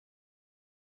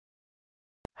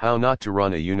How not to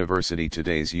run a university.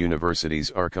 Today's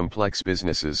universities are complex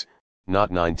businesses,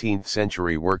 not 19th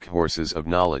century workhorses of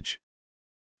knowledge.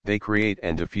 They create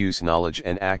and diffuse knowledge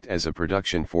and act as a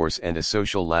production force and a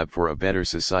social lab for a better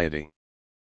society.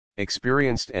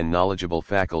 Experienced and knowledgeable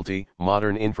faculty,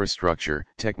 modern infrastructure,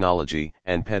 technology,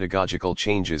 and pedagogical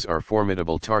changes are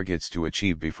formidable targets to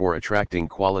achieve before attracting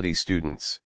quality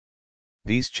students.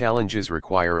 These challenges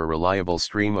require a reliable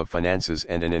stream of finances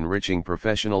and an enriching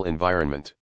professional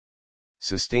environment.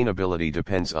 Sustainability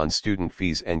depends on student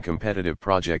fees and competitive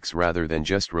projects rather than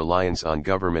just reliance on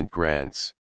government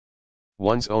grants.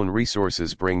 One's own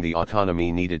resources bring the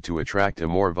autonomy needed to attract a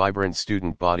more vibrant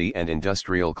student body and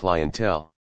industrial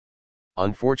clientele.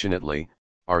 Unfortunately,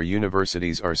 our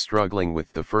universities are struggling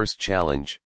with the first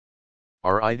challenge.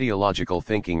 Our ideological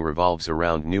thinking revolves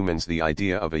around Newman's The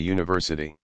Idea of a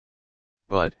University.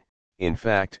 But, in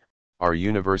fact, our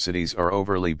universities are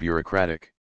overly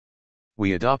bureaucratic.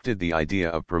 We adopted the idea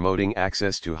of promoting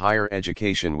access to higher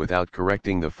education without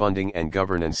correcting the funding and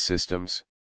governance systems.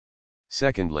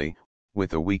 Secondly,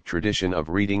 with a weak tradition of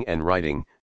reading and writing,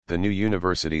 the new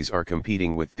universities are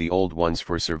competing with the old ones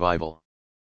for survival.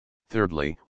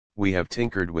 Thirdly, we have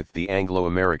tinkered with the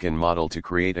Anglo-American model to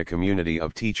create a community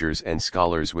of teachers and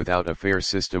scholars without a fair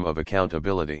system of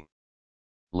accountability.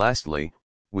 Lastly,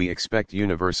 we expect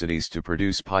universities to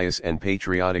produce pious and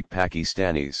patriotic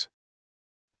Pakistanis.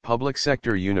 Public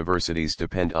sector universities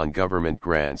depend on government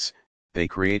grants, they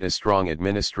create a strong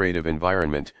administrative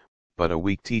environment, but a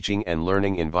weak teaching and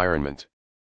learning environment.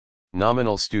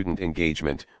 Nominal student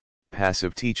engagement,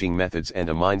 passive teaching methods and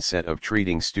a mindset of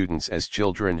treating students as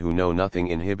children who know nothing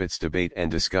inhibits debate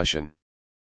and discussion.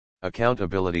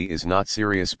 Accountability is not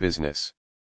serious business.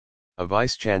 A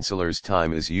vice-chancellor's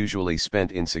time is usually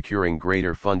spent in securing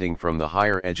greater funding from the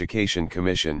Higher Education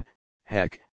Commission,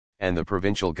 HEC, and the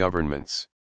provincial governments.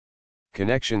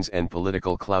 Connections and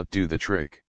political clout do the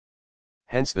trick.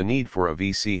 Hence the need for a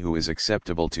VC who is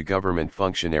acceptable to government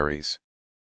functionaries.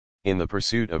 In the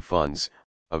pursuit of funds,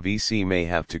 a VC may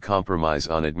have to compromise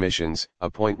on admissions,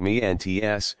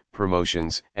 appointments,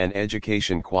 promotions, and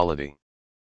education quality.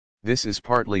 This is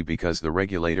partly because the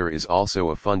regulator is also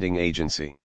a funding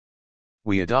agency.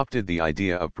 We adopted the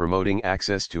idea of promoting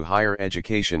access to higher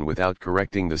education without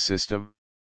correcting the system.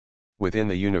 Within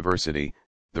the university,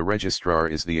 the registrar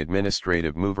is the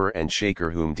administrative mover and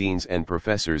shaker whom deans and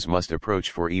professors must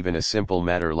approach for even a simple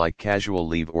matter like casual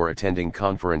leave or attending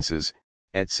conferences,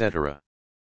 etc.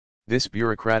 This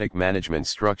bureaucratic management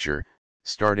structure,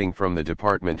 starting from the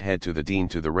department head to the dean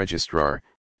to the registrar,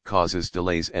 causes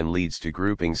delays and leads to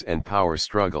groupings and power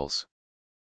struggles.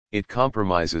 It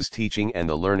compromises teaching and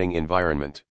the learning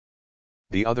environment.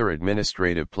 The other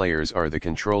administrative players are the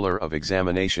controller of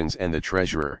examinations and the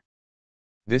treasurer.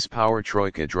 This power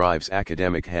troika drives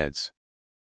academic heads.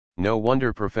 No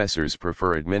wonder professors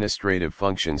prefer administrative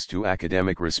functions to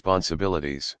academic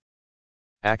responsibilities.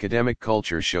 Academic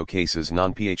culture showcases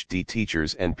non-PhD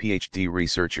teachers and PhD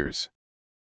researchers.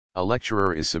 A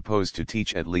lecturer is supposed to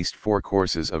teach at least 4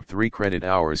 courses of 3 credit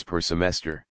hours per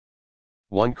semester.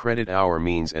 1 credit hour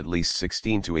means at least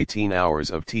 16 to 18 hours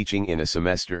of teaching in a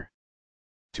semester.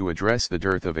 To address the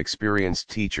dearth of experienced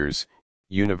teachers,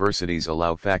 universities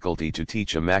allow faculty to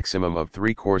teach a maximum of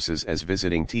 3 courses as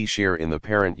visiting share in the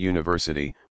parent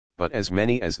university, but as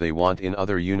many as they want in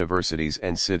other universities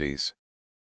and cities.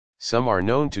 Some are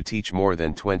known to teach more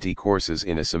than 20 courses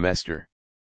in a semester.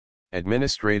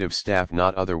 Administrative staff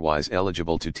not otherwise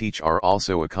eligible to teach are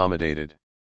also accommodated.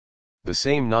 The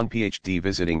same non-PhD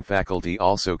visiting faculty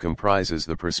also comprises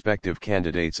the prospective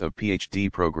candidates of PhD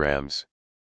programs.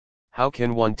 How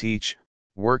can one teach,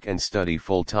 work and study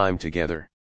full-time together?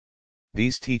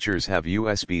 These teachers have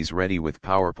USBs ready with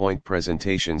PowerPoint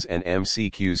presentations and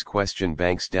MCQs question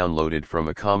banks downloaded from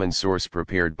a common source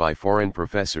prepared by foreign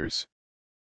professors.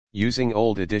 Using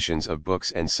old editions of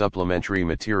books and supplementary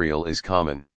material is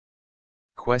common.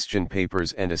 Question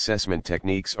papers and assessment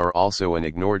techniques are also an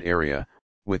ignored area,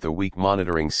 with a weak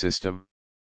monitoring system.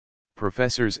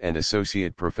 Professors and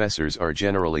associate professors are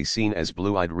generally seen as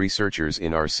blue-eyed researchers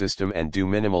in our system and do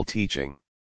minimal teaching.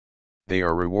 They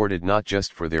are rewarded not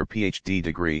just for their PhD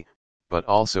degree, but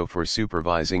also for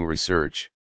supervising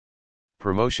research.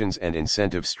 Promotions and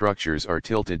incentive structures are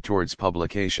tilted towards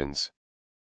publications.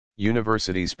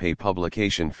 Universities pay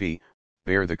publication fee,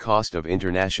 bear the cost of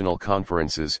international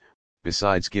conferences,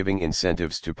 besides giving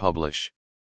incentives to publish.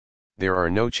 There are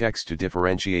no checks to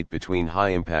differentiate between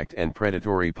high-impact and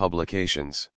predatory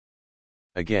publications.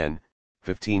 Again,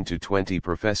 15 to 20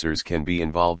 professors can be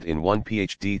involved in one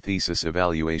PhD thesis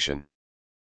evaluation.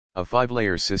 A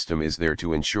 5-layer system is there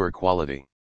to ensure quality.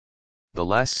 The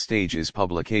last stage is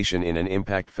publication in an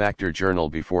impact factor journal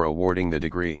before awarding the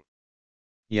degree.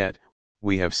 Yet,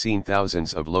 we have seen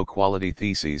thousands of low-quality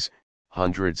theses,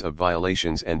 hundreds of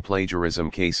violations and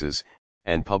plagiarism cases,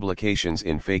 and publications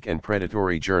in fake and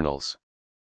predatory journals.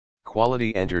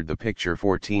 Quality entered the picture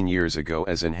 14 years ago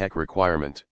as an HEC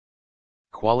requirement.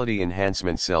 Quality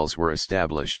enhancement cells were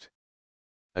established.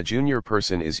 A junior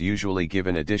person is usually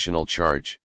given additional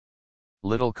charge.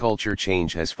 Little culture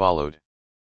change has followed.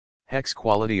 HEC's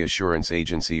Quality Assurance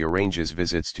Agency arranges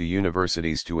visits to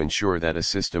universities to ensure that a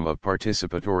system of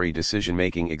participatory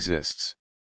decision-making exists.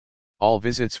 All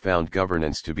visits found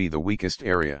governance to be the weakest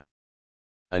area.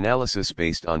 Analysis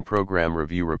based on program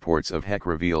review reports of HEC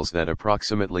reveals that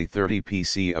approximately 30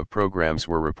 PC of programs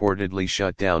were reportedly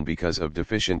shut down because of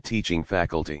deficient teaching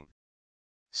faculty.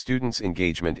 Students'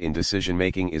 engagement in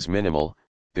decision-making is minimal,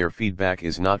 their feedback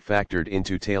is not factored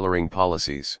into tailoring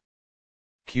policies.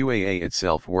 QAA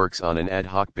itself works on an ad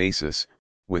hoc basis,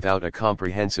 without a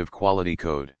comprehensive quality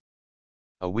code.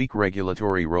 A weak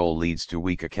regulatory role leads to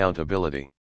weak accountability.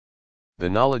 The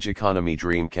knowledge economy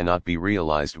dream cannot be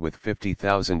realized with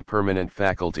 50,000 permanent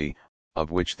faculty,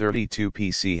 of which 32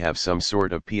 PC have some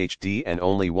sort of PhD and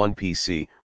only 1 PC,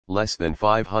 less than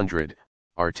 500,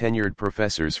 are tenured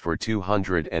professors for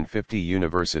 250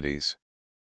 universities.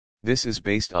 This is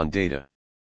based on data.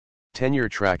 Tenure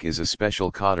track is a special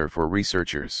cadre for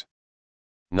researchers.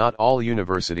 Not all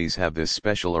universities have this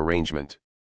special arrangement.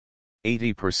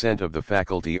 80% of the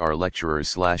faculty are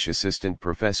lecturers/assistant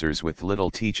professors with little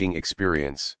teaching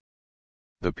experience.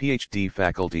 The PhD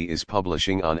faculty is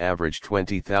publishing on average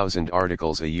 20,000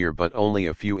 articles a year but only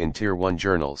a few in Tier 1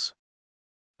 journals.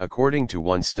 According to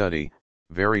one study,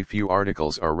 very few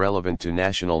articles are relevant to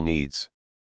national needs.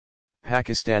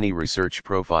 Pakistani research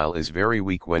profile is very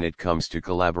weak when it comes to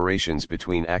collaborations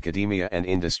between academia and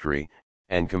industry,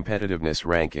 and competitiveness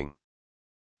ranking.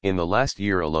 In the last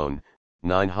year alone,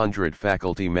 900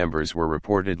 faculty members were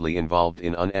reportedly involved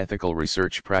in unethical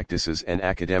research practices and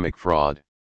academic fraud.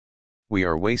 We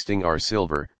are wasting our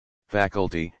silver,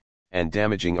 faculty, and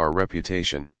damaging our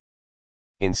reputation.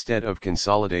 Instead of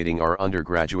consolidating our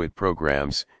undergraduate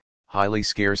programs, highly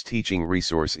scarce teaching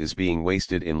resource is being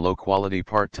wasted in low-quality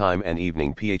part-time and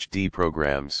evening PhD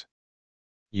programs.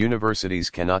 Universities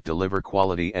cannot deliver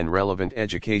quality and relevant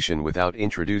education without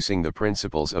introducing the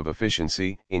principles of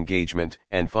efficiency, engagement,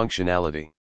 and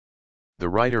functionality. The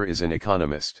writer is an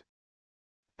economist.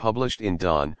 Published in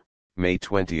Dawn, May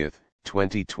 20,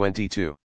 2022.